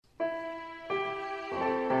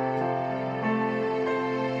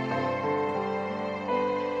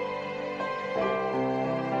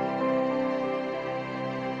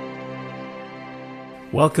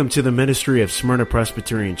Welcome to the ministry of Smyrna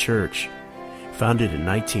Presbyterian Church. Founded in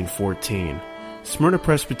 1914, Smyrna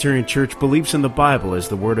Presbyterian Church believes in the Bible as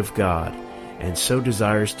the Word of God, and so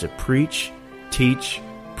desires to preach, teach,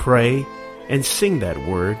 pray, and sing that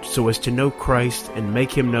Word so as to know Christ and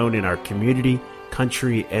make Him known in our community,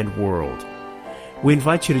 country, and world. We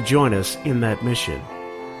invite you to join us in that mission.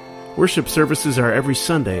 Worship services are every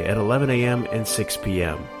Sunday at 11 a.m. and 6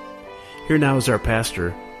 p.m. Here now is our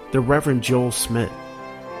pastor, the Reverend Joel Smith.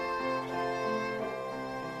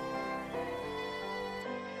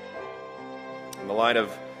 In the light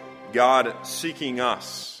of God seeking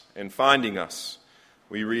us and finding us,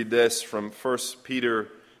 we read this from 1 Peter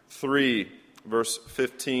 3, verse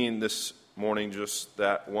 15 this morning, just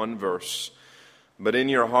that one verse. But in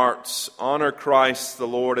your hearts, honor Christ the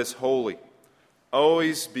Lord as holy,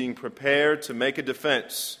 always being prepared to make a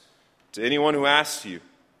defense to anyone who asks you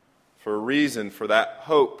for a reason for that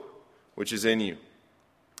hope which is in you.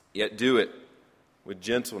 Yet do it with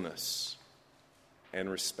gentleness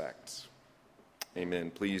and respect.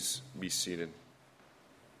 Amen. Please be seated.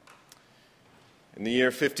 In the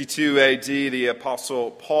year 52 AD, the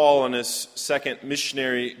Apostle Paul, on his second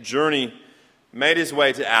missionary journey, made his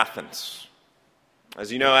way to Athens.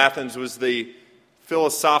 As you know, Athens was the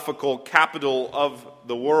philosophical capital of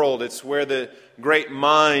the world. It's where the great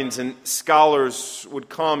minds and scholars would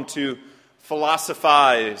come to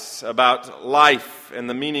philosophize about life and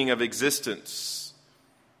the meaning of existence.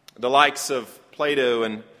 The likes of Plato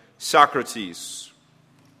and Socrates.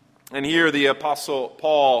 And here the Apostle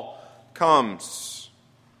Paul comes,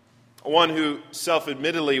 one who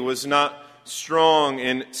self-admittedly was not strong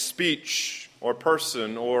in speech or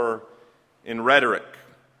person or in rhetoric,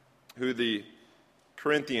 who the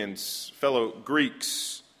Corinthians, fellow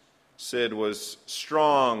Greeks, said was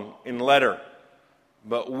strong in letter,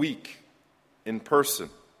 but weak in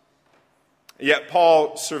person. Yet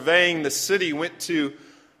Paul, surveying the city, went to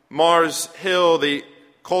Mars Hill, the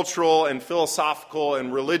cultural and philosophical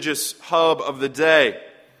and religious hub of the day.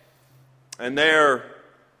 And there,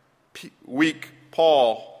 weak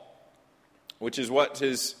Paul, which is what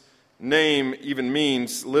his name even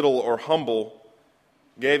means, little or humble,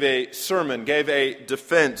 gave a sermon, gave a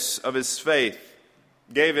defense of his faith,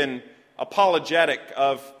 gave an apologetic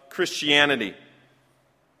of Christianity,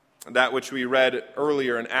 that which we read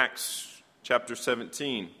earlier in Acts chapter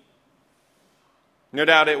 17. No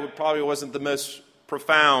doubt it probably wasn't the most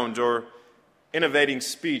profound or innovating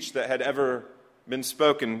speech that had ever been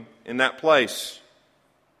spoken in that place.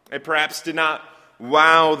 It perhaps did not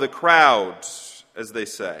wow the crowds, as they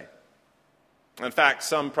say. In fact,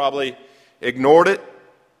 some probably ignored it,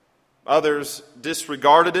 others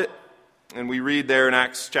disregarded it, and we read there in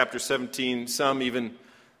Acts chapter 17, some even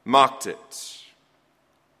mocked it.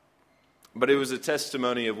 But it was a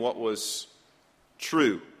testimony of what was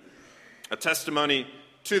true, a testimony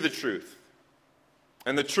to the truth.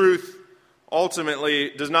 And the truth ultimately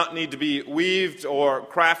does not need to be weaved or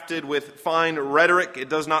crafted with fine rhetoric. It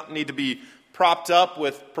does not need to be propped up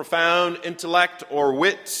with profound intellect or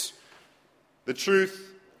wit. The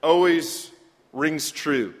truth always rings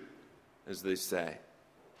true, as they say.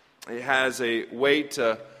 It has a weight,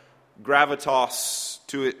 a gravitas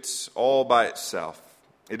to it all by itself.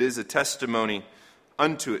 It is a testimony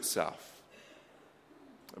unto itself.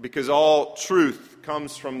 Because all truth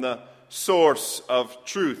comes from the source of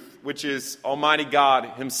truth, which is Almighty God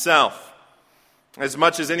Himself. As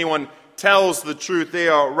much as anyone tells the truth, they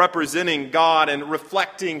are representing God and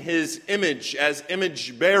reflecting His image as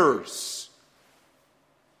image bearers.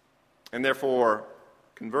 And therefore,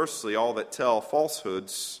 conversely, all that tell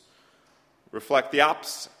falsehoods reflect the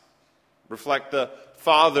opposite, reflect the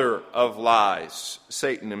father of lies,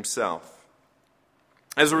 Satan himself.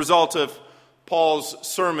 As a result of Paul's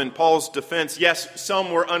sermon, Paul's defense, yes,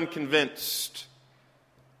 some were unconvinced,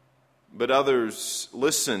 but others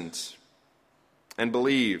listened and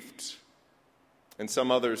believed. And some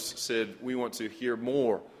others said, we want to hear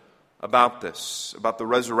more about this, about the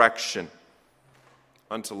resurrection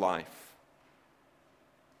unto life.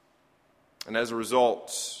 And as a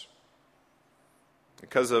result,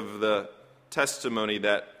 because of the testimony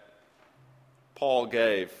that Paul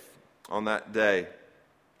gave on that day,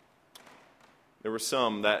 there were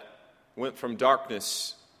some that went from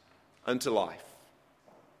darkness unto life,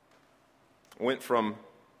 went from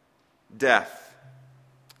death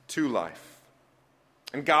to life.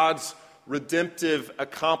 And God's redemptive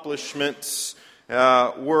accomplishments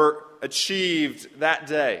were achieved that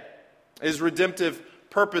day. His redemptive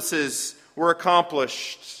purposes were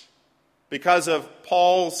accomplished because of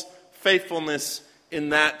Paul's faithfulness in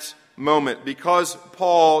that moment, because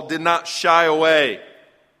Paul did not shy away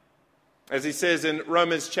As he says in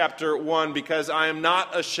Romans chapter 1, because I am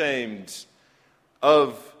not ashamed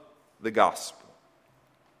of the gospel.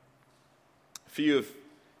 Few, if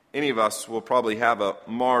any of us, will probably have a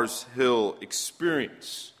Mars Hill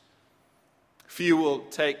experience. Few will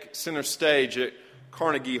take center stage at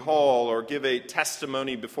Carnegie Hall or give a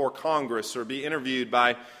testimony before Congress or be interviewed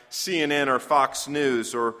by CNN or Fox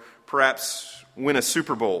News or perhaps win a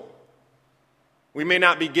Super Bowl. We may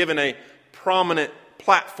not be given a prominent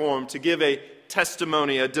platform to give a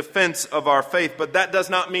testimony, a defense of our faith, but that does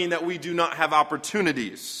not mean that we do not have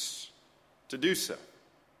opportunities to do so.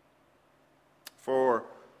 For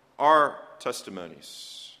our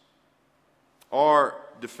testimonies, our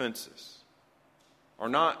defenses are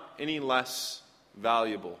not any less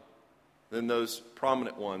valuable than those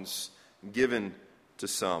prominent ones given to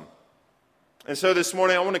some. And so this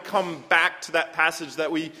morning I want to come back to that passage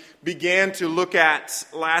that we began to look at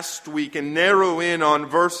last week and narrow in on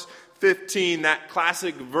verse 15, that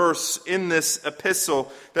classic verse in this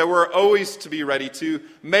epistle that we're always to be ready to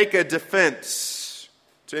make a defense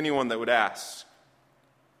to anyone that would ask.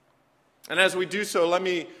 And as we do so, let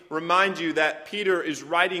me remind you that Peter is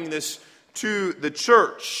writing this to the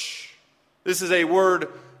church. This is a word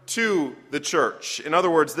to the church. In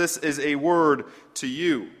other words, this is a word to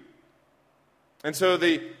you. And so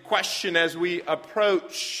the question as we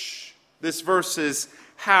approach this verse is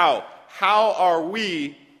how? How are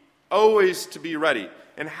we always to be ready?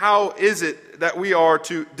 And how is it that we are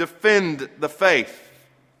to defend the faith?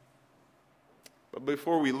 But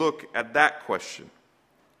before we look at that question,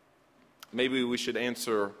 maybe we should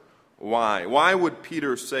answer why. Why would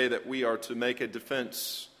Peter say that we are to make a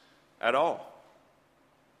defense at all?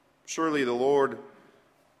 Surely the Lord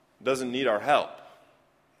doesn't need our help.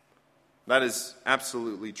 That is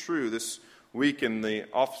absolutely true. This week in the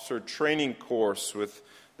officer training course with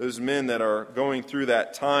those men that are going through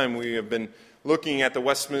that time, we have been looking at the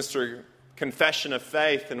Westminster Confession of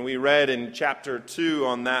Faith, and we read in chapter 2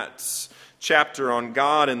 on that chapter on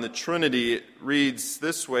God and the Trinity, it reads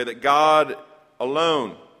this way, that God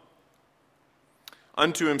alone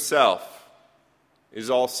unto himself is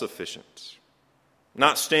all sufficient,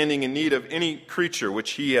 not standing in need of any creature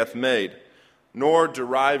which he hath made, nor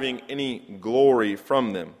deriving any glory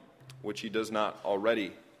from them, which he does not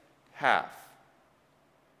already have.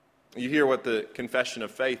 You hear what the Confession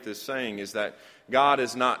of Faith is saying, is that God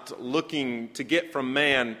is not looking to get from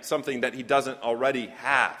man something that he doesn't already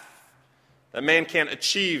have. That man can't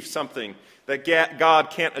achieve something that God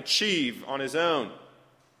can't achieve on his own.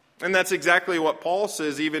 And that's exactly what Paul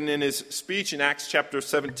says even in his speech in Acts chapter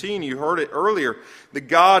 17. You heard it earlier. The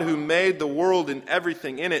God who made the world and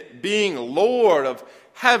everything in it, being Lord of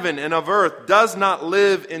heaven and of earth, does not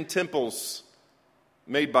live in temples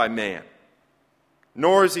made by man,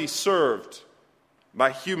 nor is he served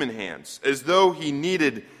by human hands, as though he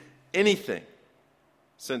needed anything,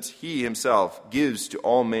 since he himself gives to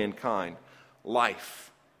all mankind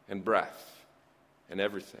life and breath and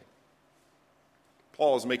everything.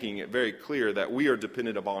 Paul is making it very clear that we are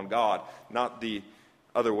dependent upon God, not the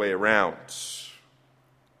other way around.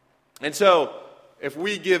 And so, if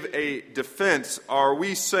we give a defense, are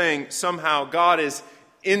we saying somehow God is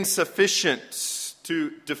insufficient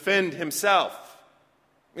to defend himself?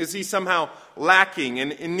 Is he somehow lacking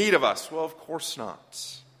and in need of us? Well, of course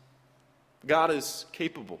not. God is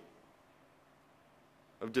capable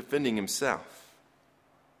of defending himself.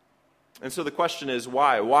 And so the question is,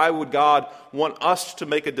 why? Why would God want us to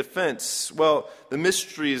make a defense? Well, the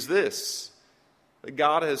mystery is this, that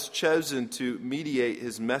God has chosen to mediate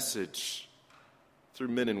his message through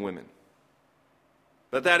men and women.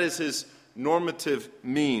 That is his normative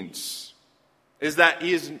means, is that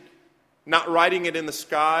he is not writing it in the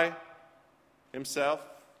sky himself,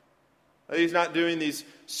 that he's not doing these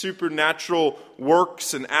supernatural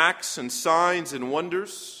works and acts and signs and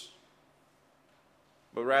wonders,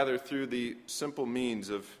 but rather through the simple means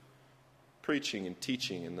of preaching and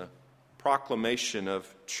teaching and the proclamation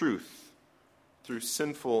of truth through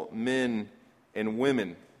sinful men and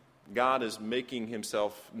women. God is making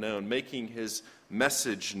himself known, making his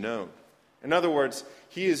message known. In other words,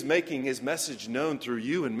 he is making his message known through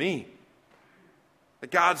you and me.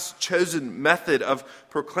 That God's chosen method of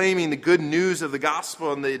proclaiming the good news of the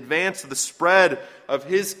gospel and the advance of the spread of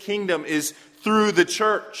his kingdom is through the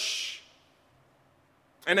church.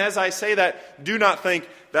 And as I say that, do not think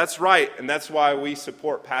that's right, and that's why we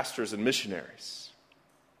support pastors and missionaries.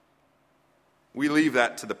 We leave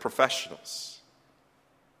that to the professionals.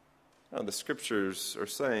 No, the scriptures are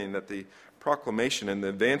saying that the proclamation and the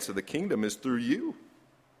advance of the kingdom is through you.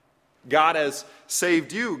 God has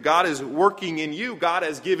saved you. God is working in you. God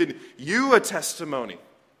has given you a testimony.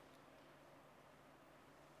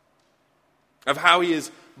 of how He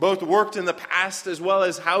has both worked in the past as well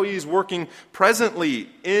as how He is working presently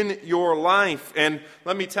in your life. And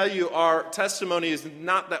let me tell you, our testimony is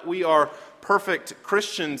not that we are perfect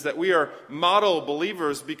Christians, that we are model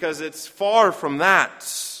believers, because it's far from that.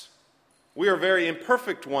 We are very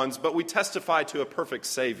imperfect ones, but we testify to a perfect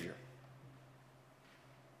Savior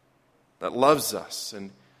that loves us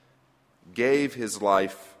and gave His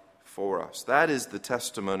life for us. That is the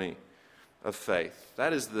testimony of faith.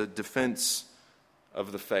 That is the defense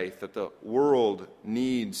of the faith that the world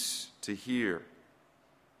needs to hear.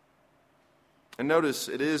 And notice,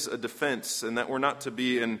 it is a defense, and that we're not to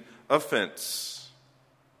be an offense.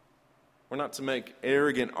 We're not to make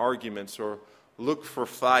arrogant arguments or look for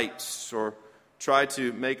fights or try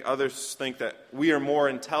to make others think that we are more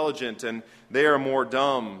intelligent and they are more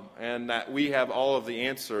dumb and that we have all of the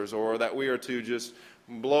answers, or that we are to just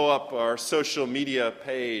blow up our social media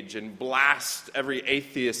page and blast every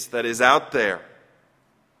atheist that is out there.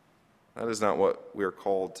 That is not what we are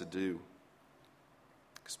called to do.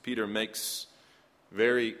 Because Peter makes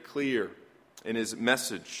very clear in his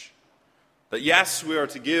message that yes, we are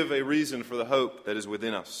to give a reason for the hope that is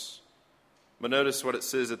within us. But notice what it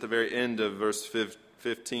says at the very end of verse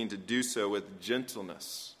 15, to do so with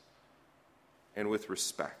gentleness and with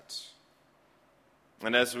respect.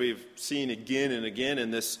 And as we've seen again and again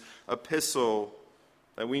in this epistle,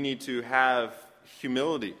 that we need to have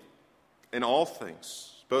humility in all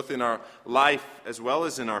things, both in our life as well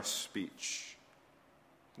as in our speech.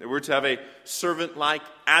 That we're to have a servant-like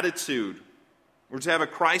attitude. We're to have a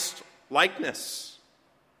Christ-likeness.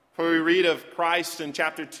 For we read of Christ in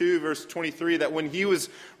chapter 2, verse 23, that when He was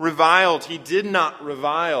reviled, He did not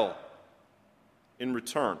revile in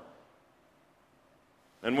return.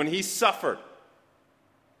 And when He suffered,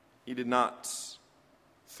 He did not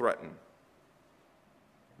threaten.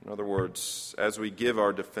 In other words, as we give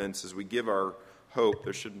our defense, as we give our hope,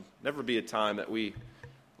 there should never be a time that we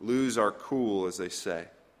lose our cool, as they say.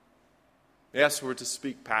 Yes, we're to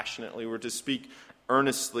speak passionately, we're to speak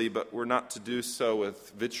earnestly, but we're not to do so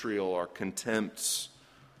with vitriol or contempt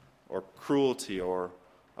or cruelty or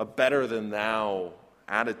a better-than-thou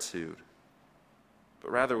attitude,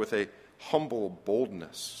 but rather with a humble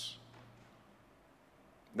boldness.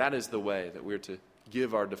 That is the way that we're to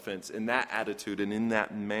give our defense, in that attitude and in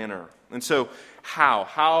that manner. And so, how?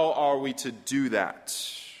 How are we to do that,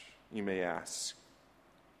 you may ask?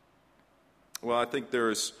 Well, I think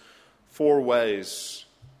there's 4 ways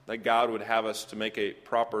that God would have us to make a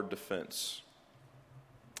proper defense.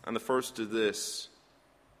 And the first is this,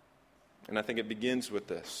 and I think it begins with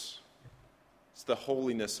this. It's the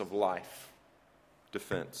holiness of life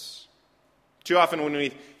defense. Too often when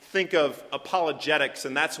we think of apologetics,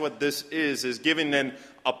 and that's what this is giving an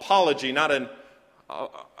apology, not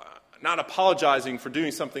apologizing for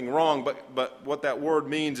doing something wrong, but what that word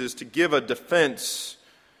means is to give a defense.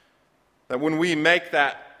 That when we make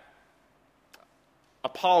that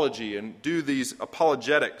apology and do these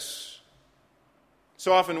apologetics,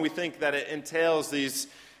 so often we think that it entails these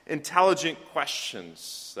intelligent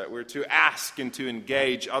questions that we're to ask and to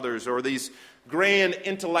engage others, or these grand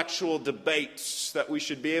intellectual debates that we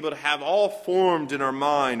should be able to have all formed in our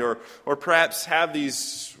mind, or perhaps have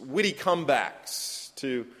these witty comebacks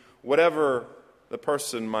to whatever the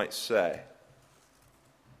person might say.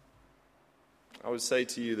 I would say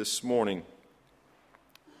to you this morning,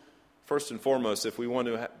 first and foremost, if we want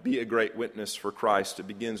to be a great witness for Christ, it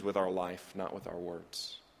begins with our life, not with our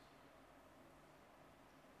words.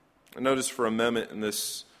 And notice for a moment in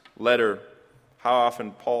this letter how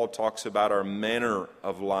often Paul talks about our manner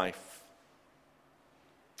of life.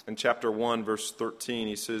 In chapter 1, verse 13,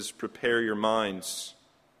 he says, prepare your minds,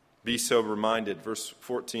 be sober-minded. Verse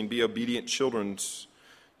 14, be obedient children,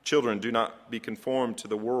 do not be conformed to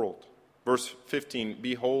the world. Verse 15,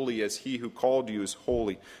 be holy as He who called you is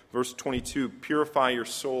holy. Verse 22, purify your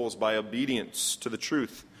souls by obedience to the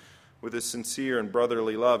truth with a sincere and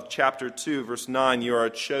brotherly love. Chapter 2, verse 9, you are a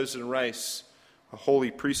chosen race, a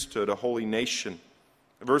holy priesthood, a holy nation.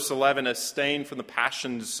 Verse 11, abstain from the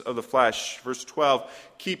passions of the flesh. Verse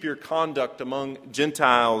 12, keep your conduct among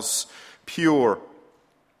Gentiles pure.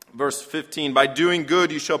 Verse 15, by doing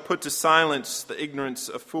good you shall put to silence the ignorance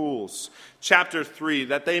of fools. Chapter 3,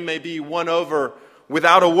 that they may be won over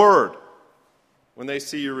without a word when they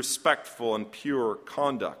see your respectful and pure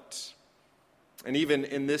conduct. And even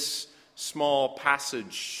in this small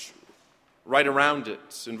passage, right around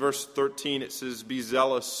it, in verse 13 it says, be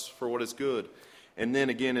zealous for what is good. And then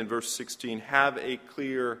again in verse 16, have a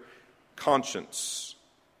clear conscience,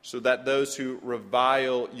 so that those who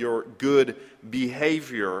revile your good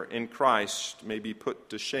behavior in Christ may be put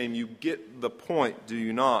to shame. You get the point, do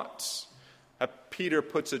you not? Peter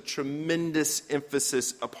puts a tremendous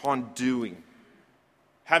emphasis upon doing.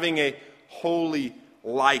 Having a holy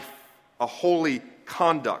life, a holy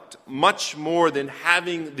conduct, much more than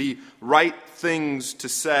having the right things to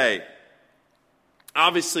say.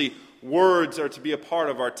 Obviously, words are to be a part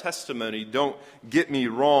of our testimony. Don't get me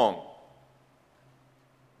wrong.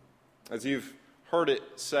 As you've heard it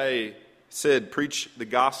said, preach the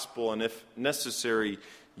gospel, and if necessary,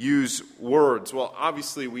 use words. Well,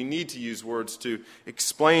 obviously, we need to use words to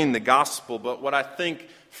explain the gospel, but what I think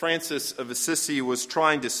Francis of Assisi was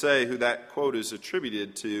trying to say, who that quote is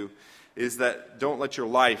attributed to, is that don't let your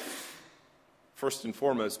life, first and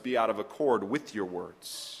foremost, be out of accord with your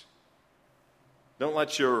words. Don't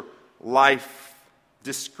let your life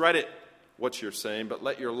discredit what you're saying, but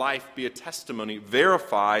let your life be a testimony.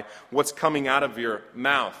 Verify what's coming out of your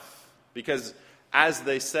mouth. Because, as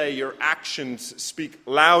they say, your actions speak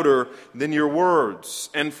louder than your words.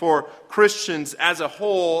 And for Christians as a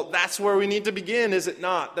whole, that's where we need to begin, is it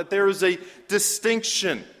not? That there is a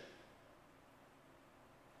distinction.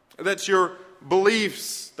 That your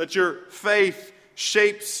beliefs, that your faith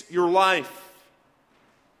shapes your life.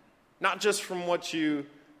 Not just from what you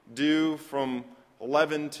do from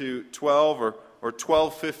 11 to 12 or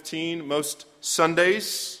 12:15 most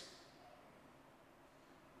Sundays,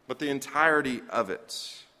 but the entirety of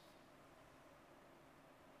it.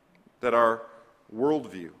 That our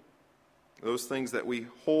worldview, those things that we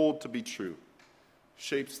hold to be true,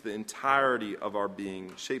 shapes the entirety of our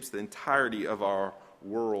being, shapes the entirety of our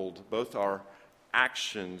world, both our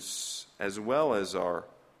actions as well as our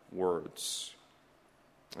words.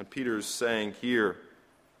 And Peter's saying here,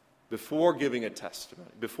 before giving a testimony,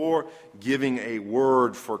 before giving a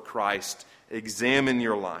word for Christ, examine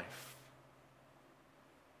your life.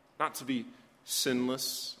 Not to be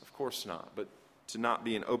sinless, of course not, but to not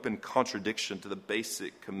be an open contradiction to the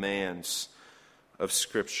basic commands of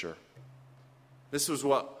Scripture. This was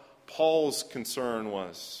what Paul's concern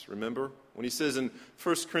was, remember? When he says in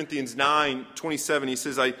 1 Corinthians 9:27, he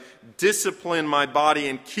says, I discipline my body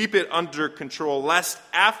and keep it under control, lest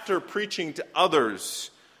after preaching to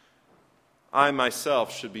others, I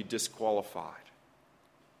myself should be disqualified.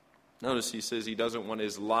 Notice he says he doesn't want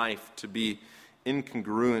his life to be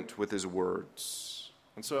incongruent with his words.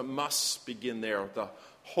 And so it must begin there with the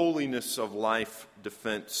holiness of life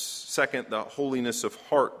defense. Second, the holiness of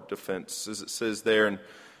heart defense, as it says there in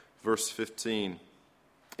verse 15.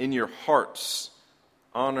 In your hearts,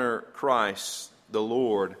 honor Christ the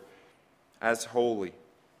Lord as holy.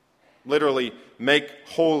 Literally, make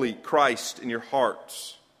holy Christ in your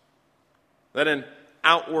hearts. That an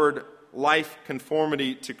outward life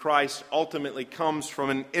conformity to Christ ultimately comes from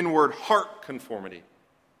an inward heart conformity.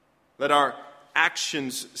 That our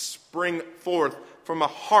actions spring forth from a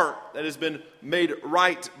heart that has been made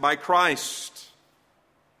right by Christ,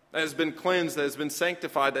 that has been cleansed, that has been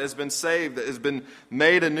sanctified, that has been saved, that has been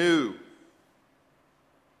made anew.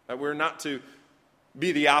 That we're not to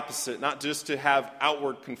be the opposite, not just to have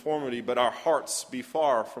outward conformity, but our hearts be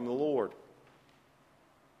far from the Lord.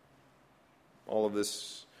 All of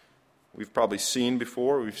this we've probably seen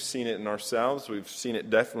before. We've seen it in ourselves. We've seen it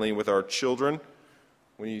definitely with our children.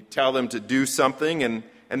 When you tell them to do something and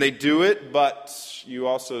they do it, but you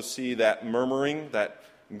also see that murmuring, that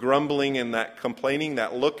grumbling and that complaining,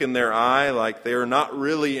 that look in their eye like they're not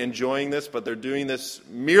really enjoying this, but they're doing this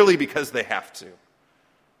merely because they have to.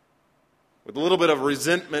 With a little bit of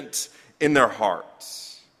resentment in their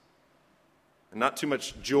hearts. And not too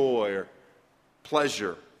much joy or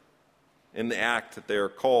pleasure in the act that they are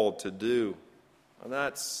called to do. And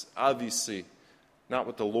that's obviously not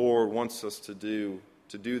what the Lord wants us to do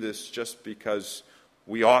this just because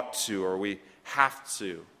we ought to or we have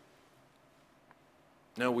to.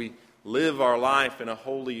 No, we live our life in a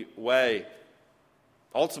holy way.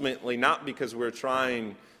 Ultimately, not because we're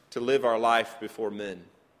trying to live our life before men,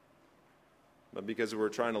 but because we're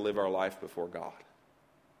trying to live our life before God.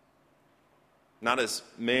 Not as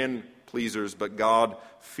man-pleasers, but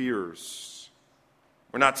God-fearers.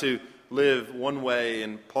 We're not to live one way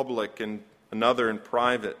in public and another in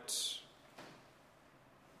private.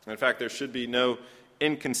 In fact, there should be no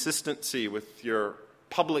inconsistency with your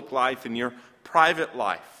public life and your private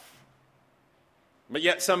life. But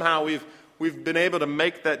yet somehow we've been able to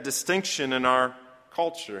make that distinction in our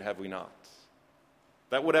culture, have we not?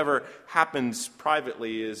 That whatever happens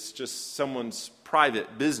privately is just someone's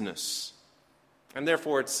private business. And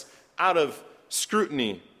therefore it's out of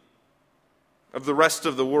scrutiny of the rest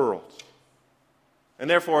of the world. And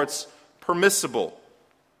therefore it's permissible,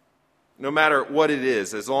 no matter what it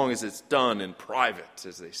is, as long as it's done in private,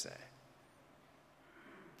 as they say.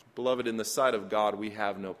 Beloved, in the sight of God, we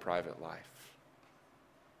have no private life.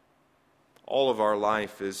 all of our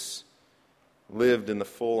life is lived in the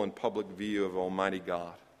full and public view of Almighty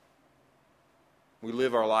God. We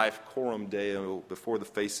live our life coram Deo before the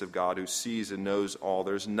face of God who sees and knows all.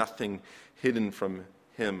 There's nothing hidden from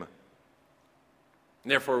Him.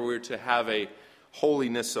 Therefore, we're to have a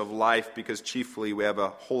holiness of life because chiefly we have a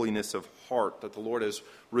holiness of heart, that the Lord has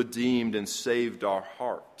redeemed and saved our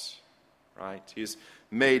heart. Right? He has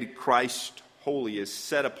made Christ holy, He has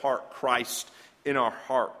set apart Christ in our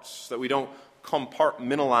hearts, that we don't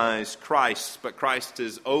compartmentalize Christ, but Christ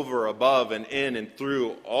is over, above, and in and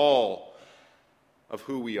through all of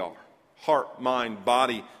who we are. Heart, mind,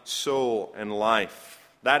 body, soul, and life.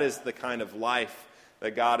 That is the kind of life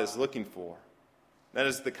that God is looking for. That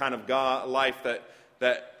is the kind of life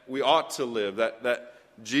that we ought to live, that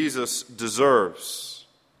Jesus deserves.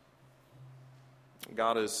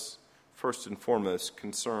 God is first and foremost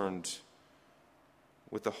concerned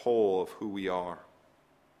with the whole of who we are.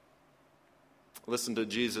 Listen to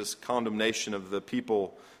Jesus' condemnation of the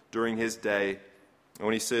people during His day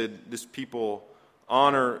when He said, "This people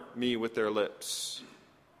honor me with their lips,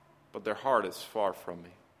 but their heart is far from me."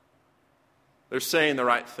 They're saying the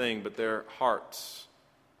right thing, but their hearts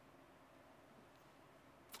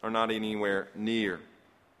are not anywhere near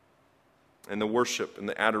in the worship and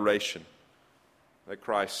the adoration that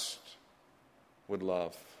Christ would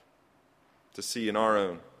love to see in our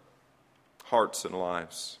own hearts and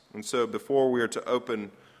lives. And so before we are to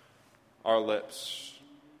open our lips,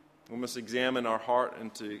 we must examine our heart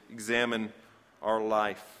and to examine our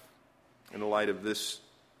life in the light of this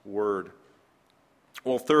word.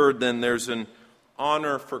 Well, third, then, there's an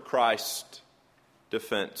honor for Christ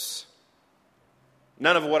defense.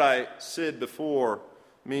 None of what I said before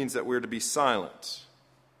means that we're to be silent.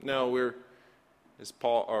 No, we're, as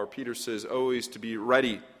Peter says, always to be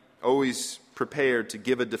ready, always prepared to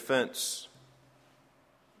give a defense.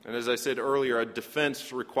 And as I said earlier, a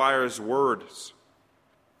defense requires words.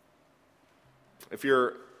 If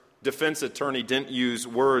your defense attorney didn't use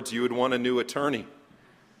words, you would want a new attorney.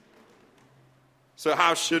 So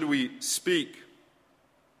how should we speak?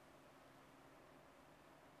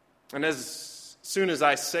 And as soon as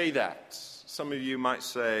I say that, some of you might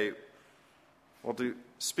say, well, to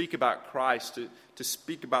speak about Christ, to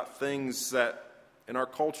speak about things that in our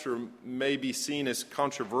culture may be seen as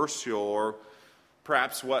controversial or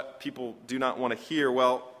perhaps what people do not want to hear,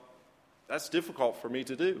 well, that's difficult for me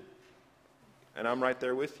to do. And I'm right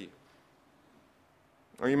there with you.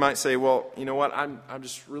 Or you might say, well, you know what, I'm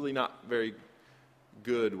just really not very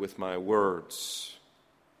good with my words.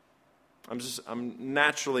 I'm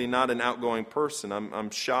naturally not an outgoing person.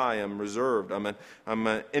 I'm shy, I'm reserved, I'm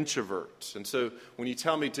an introvert. And so when you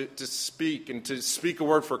tell me to speak and to speak a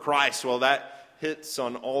word for Christ, well, that hits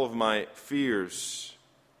on all of my fears.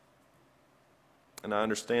 And I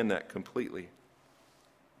understand that completely.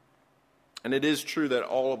 And it is true that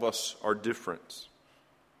all of us are different.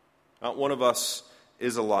 Not one of us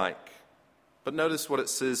is alike. But notice what it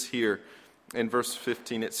says here in verse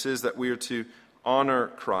 15. It says that we are to honor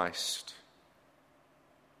Christ.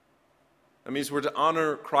 That means we're to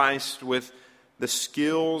honor Christ with the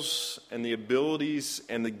skills and the abilities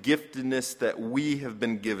and the giftedness that we have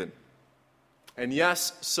been given. And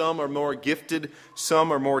yes, some are more gifted,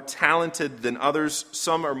 some are more talented than others,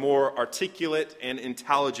 some are more articulate and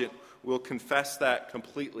intelligent. We'll confess that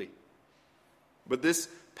completely. But this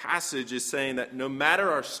passage is saying that no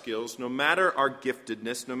matter our skills, no matter our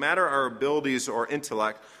giftedness, no matter our abilities or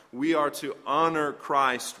intellect, we are to honor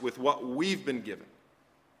Christ with what we've been given.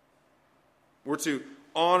 We're to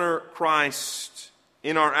honor Christ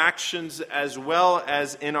in our actions as well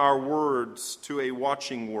as in our words to a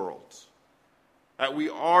watching world. That we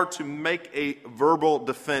are to make a verbal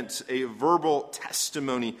defense, a verbal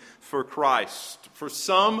testimony for Christ. For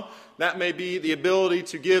some, that may be the ability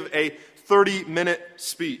to give a 30-minute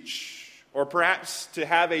speech, or perhaps to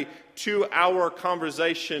have a 2-hour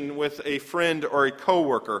conversation with a friend or a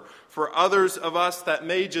coworker. For others of us, that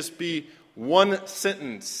may just be one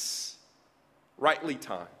sentence, rightly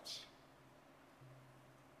timed.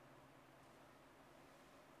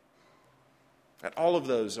 That all of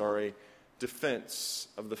those are a defense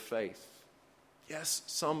of the faith. Yes,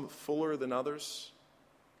 some fuller than others,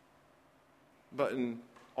 but in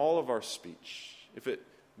all of our speech, if it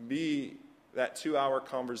be that 2-hour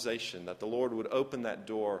conversation, that the Lord would open that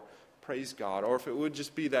door, praise God, or if it would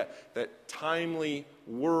just be that timely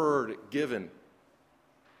word given,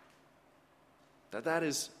 that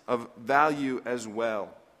is of value as well.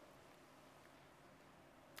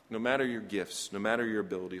 No matter your gifts, no matter your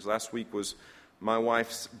abilities. Last week was my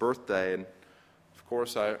wife's birthday, and of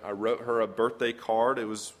course I wrote her a birthday card. It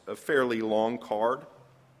was a fairly long card.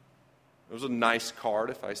 It was a nice card,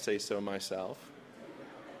 if I say so myself.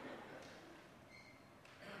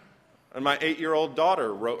 And my 8-year-old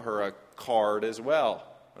daughter wrote her a card as well.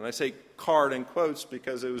 And I say card in quotes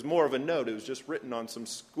because it was more of a note. It was just written on some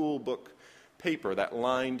school book paper, that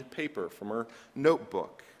lined paper from her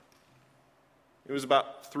notebook. It was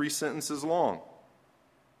about 3 sentences long.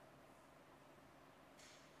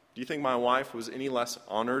 Do you think my wife was any less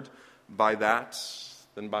honored by that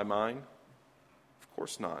than by mine? Of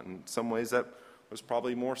course not. In some ways, that was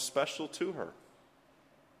probably more special to her.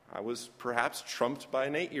 I was perhaps trumped by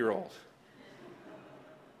an 8-year-old.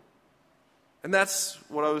 And that's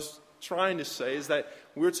what I was trying to say, is that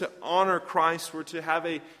we're to honor Christ, we're to have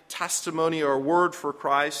a testimony or a word for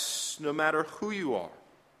Christ no matter who you are.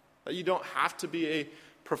 That you don't have to be a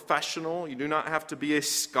professional, you do not have to be a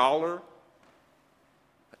scholar.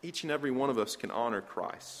 Each and every one of us can honor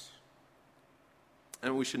Christ.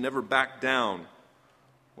 And we should never back down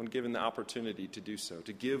when given the opportunity to do so,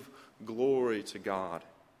 to give glory to God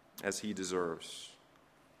as He deserves.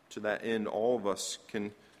 To that end, all of us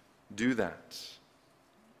can do that.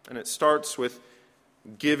 And it starts with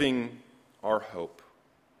giving our hope.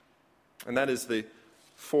 And that is the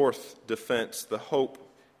fourth defense, the hope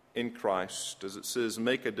in Christ. As it says,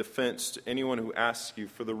 make a defense to anyone who asks you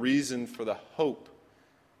for the reason for the hope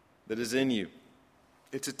that is in you.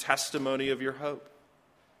 It's a testimony of your hope.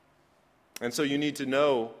 And so you need to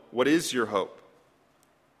know, what is your hope?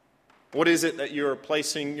 What is it that you're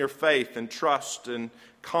placing your faith and trust and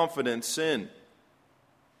confidence in?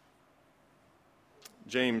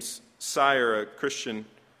 James Sire, a Christian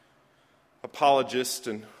apologist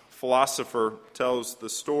and philosopher, tells the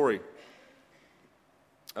story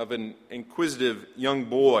of an inquisitive young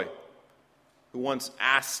boy who once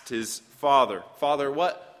asked his father, "Father,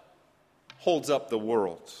 what holds up the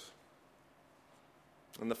world?"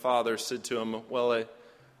 And the father said to him, "Well,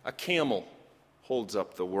 a camel holds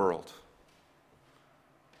up the world."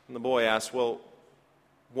 And the boy asked, "Well,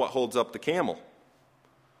 what holds up the camel?"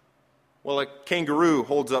 "Well, a kangaroo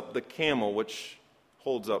holds up the camel, which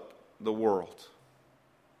holds up the world."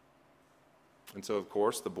 And so, of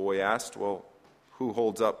course, the boy asked, "Well, who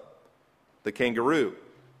holds up the kangaroo?"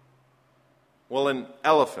 "Well, an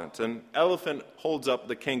elephant. An elephant holds up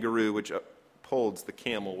the kangaroo, which upholds the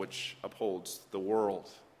camel, which upholds the world."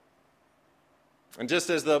 And just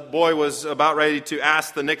as the boy was about ready to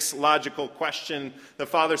ask the next logical question, the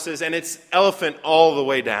father says, "And it's elephant all the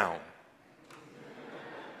way down."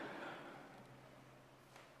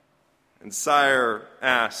 And Sire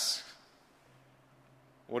asks,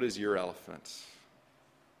 "What is your elephant?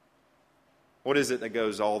 What is it that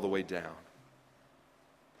goes all the way down?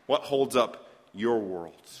 What holds up your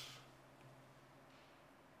world?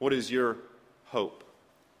 What is your hope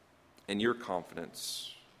and your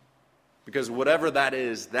confidence?" Because whatever that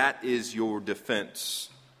is your defense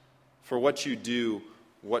for what you do,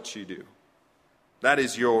 what you do. That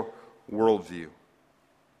is your worldview.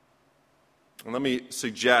 And let me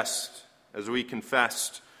suggest, as we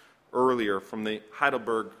confessed earlier from the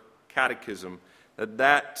Heidelberg Catechism,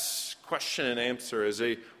 that question and answer is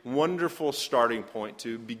a wonderful starting point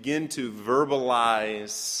to begin to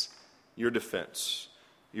verbalize your defense,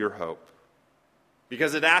 your hope.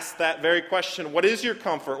 Because it asks that very question, what is your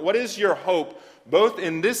comfort? What is your hope, both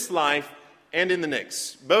in this life and in the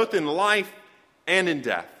next? Both in life and in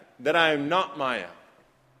death. That I am not my own,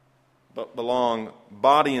 but belong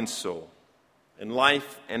body and soul, in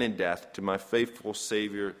life and in death, to my faithful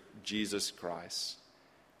Savior, Jesus Christ.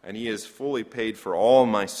 And He has fully paid for all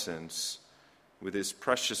my sins with His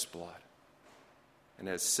precious blood and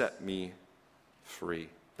has set me free.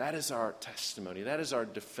 That is our testimony. That is our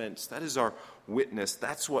defense. That is our witness.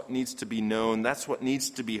 That's what needs to be known. That's what needs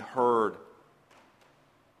to be heard.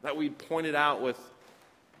 That we point it out with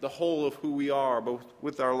the whole of who we are, both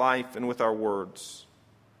with our life and with our words.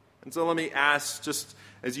 And so let me ask, just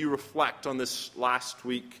as you reflect on this last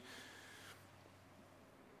week,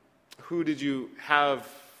 who did you have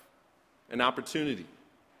an opportunity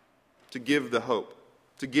to give the hope,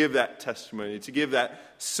 to give that testimony, to give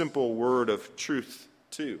that simple word of truth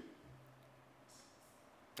to?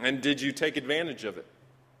 And did you take advantage of it?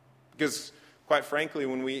 Because, quite frankly,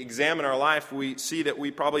 when we examine our life, we see that we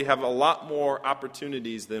probably have a lot more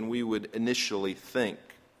opportunities than we would initially think.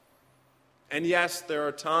 And yes, there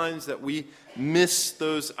are times that we miss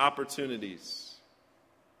those opportunities.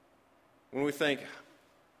 When we think,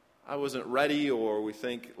 I wasn't ready, or we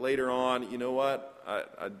think later on, you know what,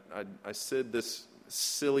 I said this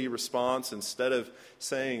silly response instead of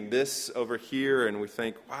saying this over here, and we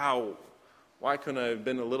think, wow, why couldn't I have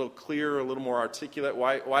been a little clearer, a little more articulate?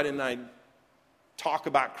 Why didn't I talk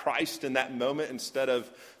about Christ in that moment instead of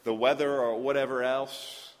the weather or whatever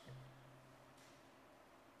else.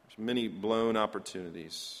 There's many blown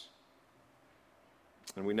opportunities.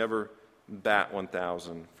 And we never bat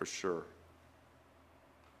 1,000 for sure.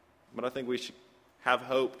 But I think we should have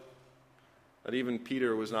hope that even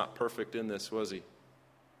Peter was not perfect in this, was he?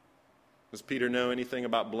 Does Peter know anything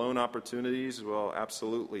about blown opportunities? Well,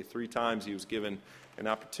 absolutely. 3 times he was given an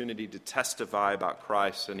opportunity to testify about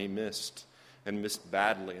Christ, and he missed, and missed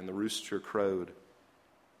badly, and the rooster crowed.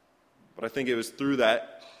 But I think it was through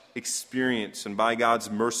that experience and by God's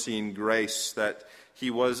mercy and grace that he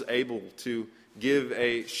was able to give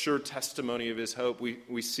a sure testimony of his hope.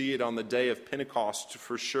 We see it on the day of Pentecost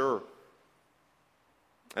for sure,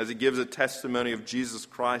 as he gives a testimony of Jesus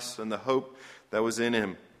Christ and the hope that was in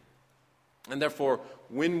him. And therefore,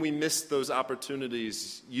 when we miss those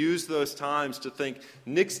opportunities, use those times to think,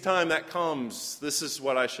 next time that comes, this is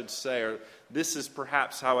what I should say, or this is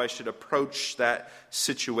perhaps how I should approach that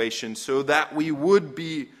situation, so that we would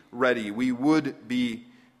be ready, we would be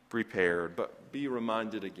prepared. But be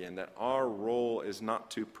reminded again that our role is not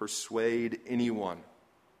to persuade anyone.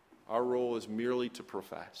 Our role is merely to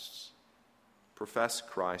profess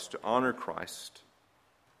Christ, to honor Christ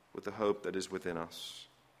with the hope that is within us.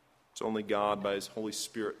 It's only God by his Holy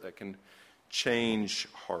Spirit that can change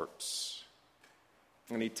hearts.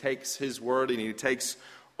 And he takes his word and he takes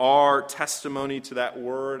our testimony to that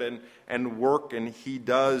word and work, and he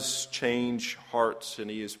does change hearts, and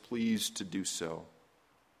he is pleased to do so.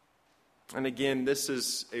 And again, this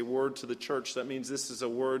is a word to the church. That means this is a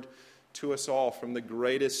word to us all, from the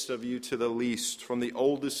greatest of you to the least, from the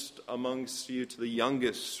oldest amongst you to the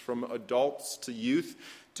youngest, from adults to youth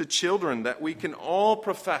to children, that we can all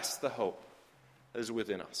profess the hope that is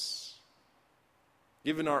within us.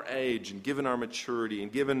 Given our age and given our maturity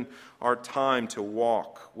and given our time to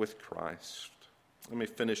walk with Christ. Let me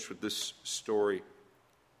finish with this story.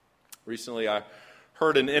 Recently, I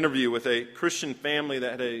heard an interview with a Christian family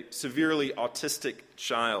that had a severely autistic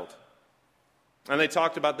child. And they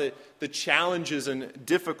talked about the challenges and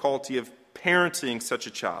difficulty of parenting such a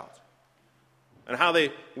child, and how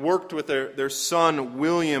they worked with their son,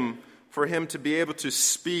 William, for him to be able to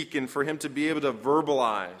speak and for him to be able to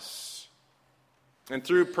verbalize. And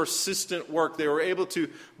through persistent work, they were able to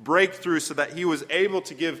break through so that he was able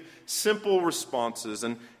to give simple responses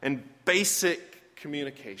and basic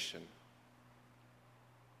communication.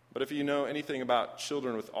 But if you know anything about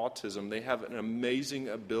children with autism, they have an amazing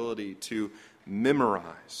ability to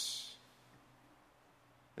memorize.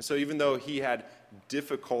 And so even though he had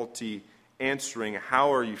difficulty answering,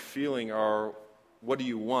 "How are you feeling?" or "What do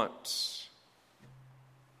you want?"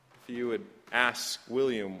 if you would ask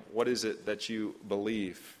William, "What is it that you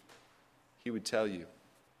believe?" he would tell you,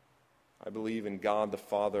 "I believe in God the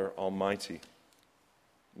Father Almighty,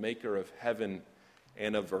 maker of heaven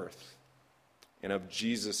and of earth, and of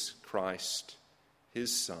Jesus Christ,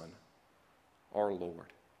 his Son, our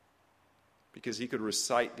Lord." Because he could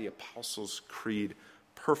recite the Apostles' Creed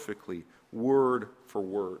perfectly, word for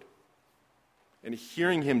word. And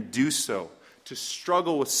hearing him do so, to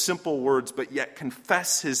struggle with simple words, but yet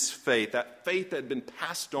confess his faith, that faith that had been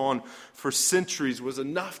passed on for centuries, was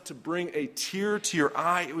enough to bring a tear to your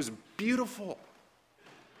eye. It was beautiful.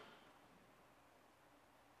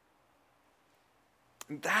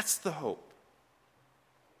 And that's the hope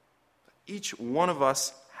that each one of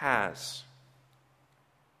us has.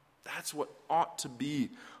 That's what ought to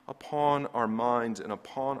be upon our minds and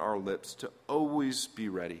upon our lips, to always be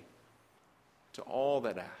ready to all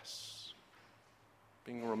that asks.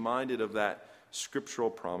 Being reminded of that scriptural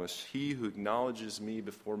promise, "He who acknowledges me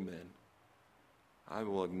before men, I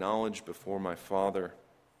will acknowledge before my Father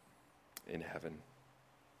in heaven."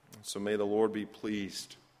 And so may the Lord be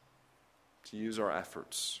pleased to use our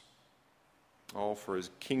efforts, all for his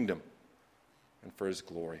kingdom and for his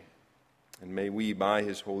glory. And may we, by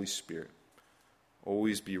his Holy Spirit,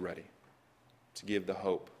 always be ready to give the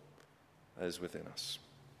hope that is within us.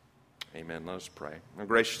 Amen. Let us pray. Our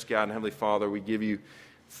gracious God and Heavenly Father, we give you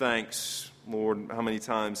thanks. Lord, how many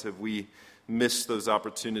times have we missed those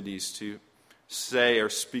opportunities to say or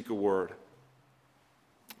speak a word?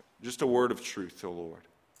 Just a word of truth, O Lord.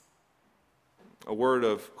 A word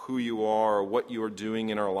of who you are, or what you are doing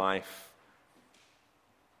in our life,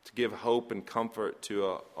 to give hope and comfort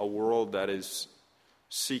to a world that is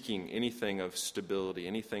seeking anything of stability,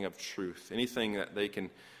 anything of truth, anything that they can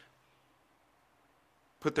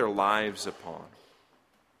put their lives upon.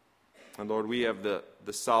 And Lord, we have the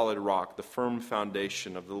solid rock, the firm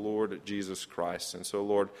foundation of the Lord Jesus Christ. And so,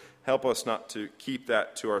 Lord, help us not to keep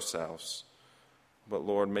that to ourselves. But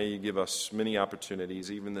Lord, may you give us many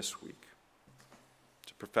opportunities, even this week,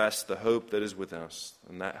 profess the hope that is within us,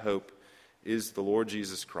 and that hope is the Lord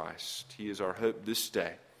Jesus Christ. He is our hope this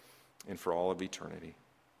day and for all of eternity.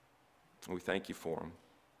 We thank you for him.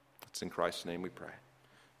 It's in Christ's name we pray.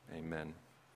 Amen.